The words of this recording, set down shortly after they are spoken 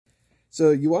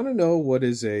So you want to know what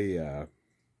is a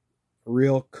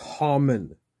real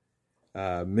common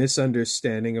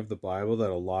misunderstanding of the Bible that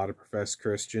a lot of professed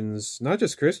Christians, not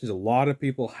just Christians, a lot of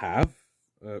people have.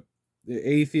 The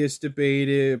atheists debate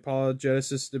it,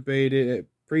 apologetists debate it,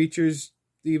 preachers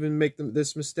even make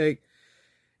this mistake,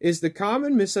 is the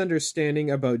common misunderstanding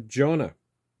about Jonah.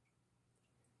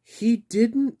 He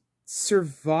didn't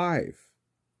survive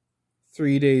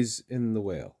 3 days in the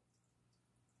whale.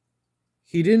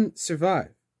 He didn't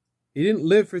survive. He didn't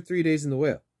live for 3 days in the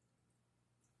whale.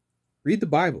 Read the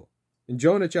Bible. In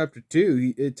Jonah chapter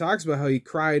 2, it talks about how he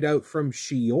cried out from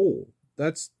Sheol.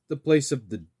 That's the place of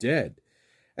the dead.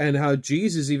 And how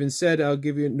Jesus even said, I'll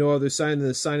give you no other sign than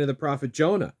the sign of the prophet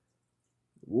Jonah.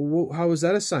 How was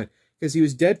that a sign? Because he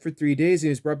was dead for 3 days and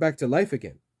he was brought back to life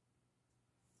again.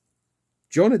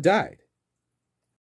 Jonah died.